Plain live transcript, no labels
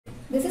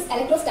This is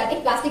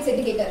electrostatic plastic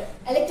segregator.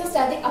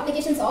 Electrostatic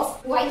applications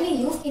of widely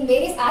used in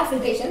various air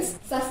filtrations,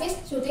 surface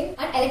shooting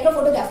and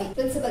electrophotography.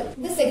 Principle.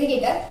 This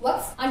segregator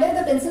works under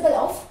the principle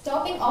of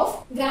stopping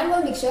of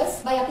granular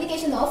mixtures by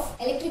application of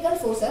electrical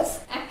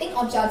forces acting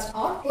on charged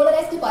or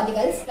polarized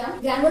particles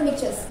from granular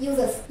mixtures.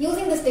 Uses.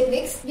 Using these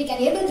techniques, we can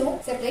able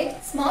to separate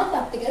small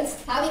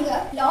particles having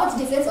a large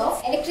difference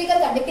of electrical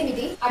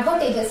conductivity.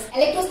 Advantages.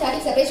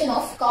 Electrostatic separation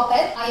of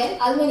copper, iron,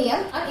 aluminium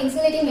and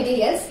insulating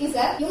materials is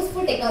a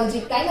useful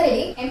technology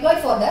primarily employed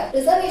for the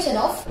preservation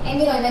of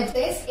environment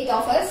space. It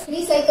offers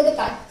recycled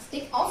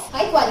plastic of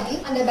high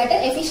quality and a better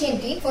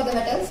efficiency for the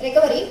metals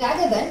recovery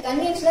rather than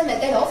conventional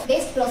method of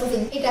waste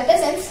processing. It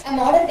represents a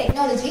modern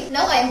technology.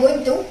 Now I am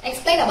going to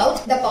explain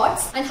about the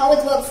parts and how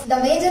it works. The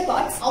major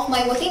parts of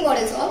my working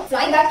models are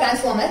flyback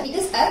transformer. It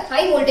is a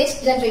high voltage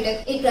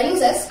generator. It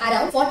produces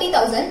around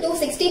 40,000 to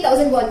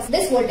 60,000 volts.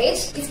 This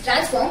voltage is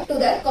transformed to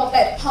the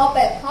copper.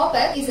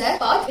 Hopper is a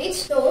part which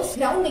stores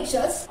ground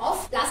mixtures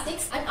of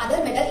plastics and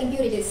other metal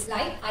impurities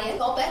like iron,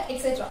 copper,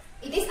 etc.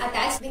 It is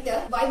attached with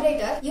a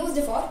vibrator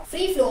used for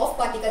free flow of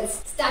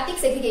particles. Static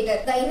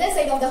segregator. The inner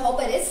side of the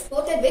hopper is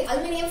coated with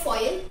aluminium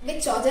foil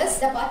which charges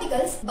the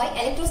particles by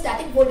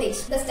electrostatic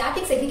voltage. The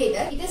static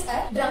segregator, it is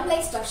a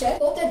drum-like structure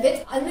coated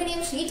with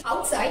aluminium sheet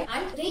outside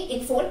and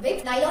reinforced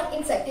with nylon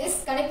inside. It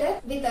is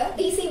connected with a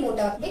DC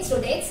motor which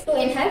rotates to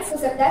enhance the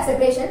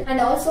separation, and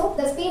also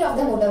the speed of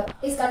the motor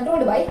is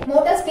controlled by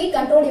motor speed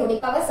control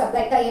unit. Power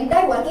supply. The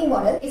entire working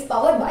model is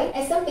powered by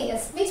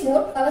SMPS which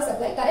mode power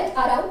supply current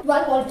around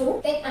 12 volt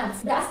to 10 amps.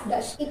 Brass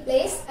brush. It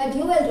plays a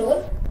dual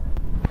role.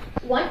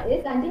 One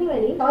is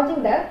continually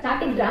charging the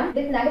static drum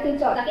with negative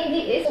charge.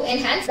 Secondly is to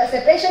enhance the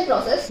separation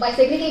process by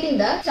segregating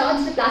the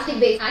charged plastic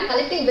waste and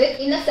collecting it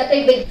in a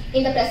separate bin.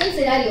 In the present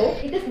scenario,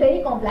 it is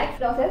very complex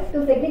process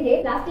to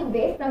segregate plastic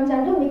waste from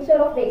general mixture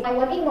of waste. My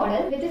working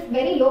model, which is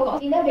very low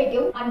cost,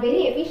 innovative and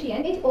very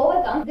efficient, which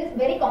overcomes this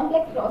very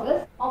complex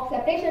process of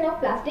separation of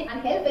plastic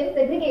and help in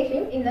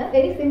segregation in a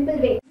very simple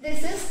way.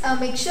 This is a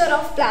mixture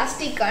of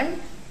plastic and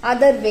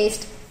other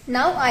waste.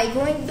 Now I am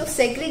going to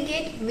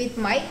segregate with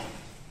my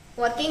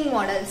working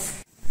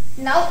models.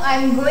 Now I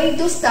am going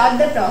to start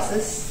the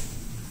process.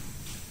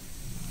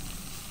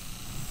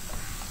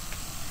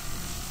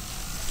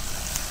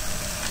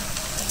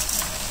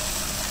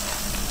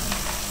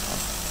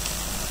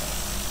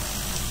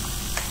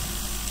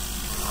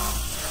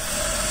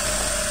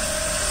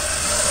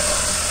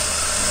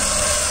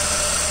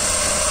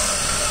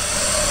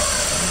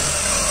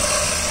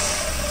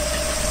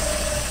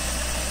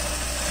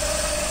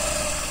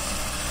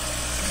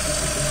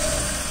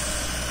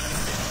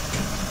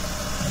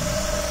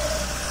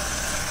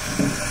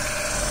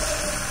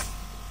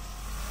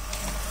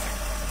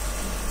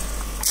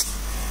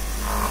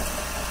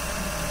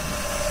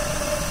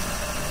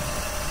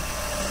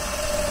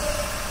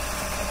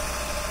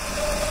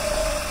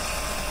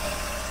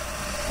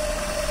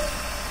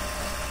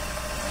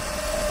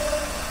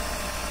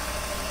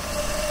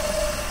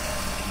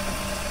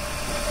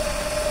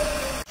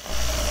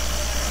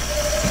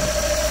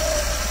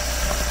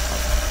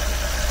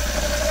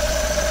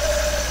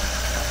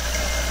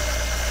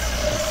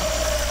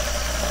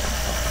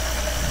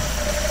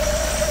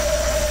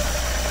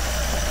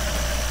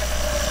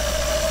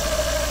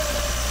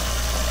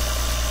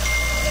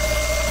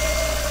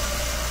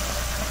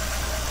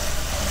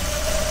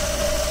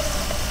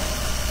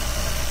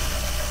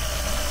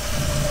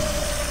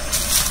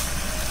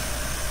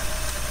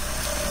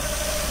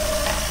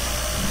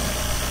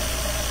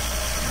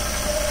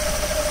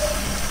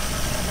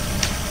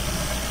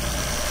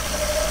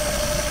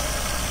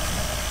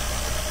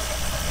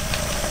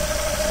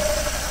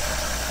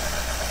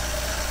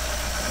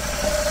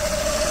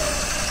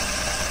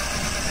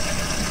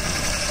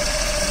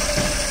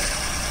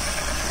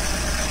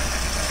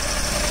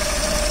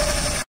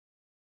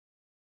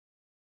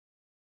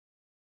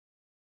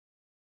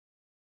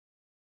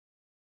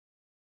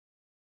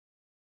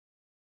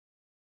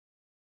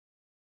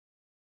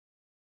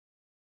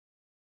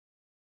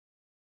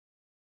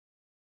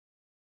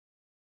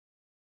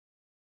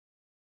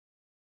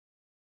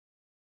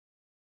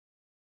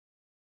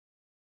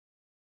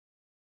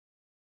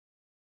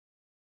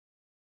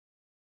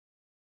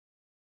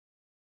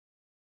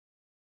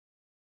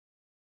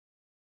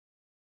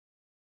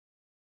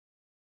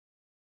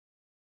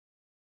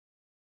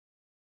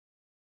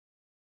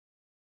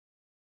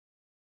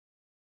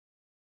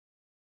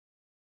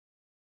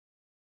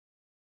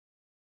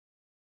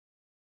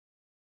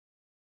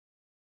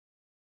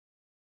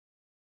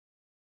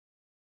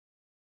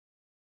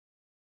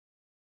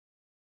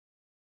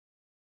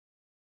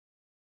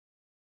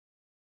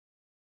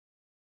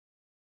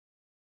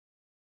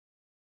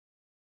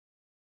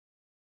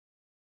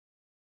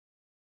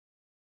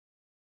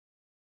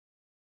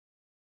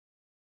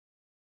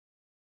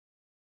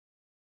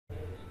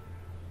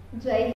 Jai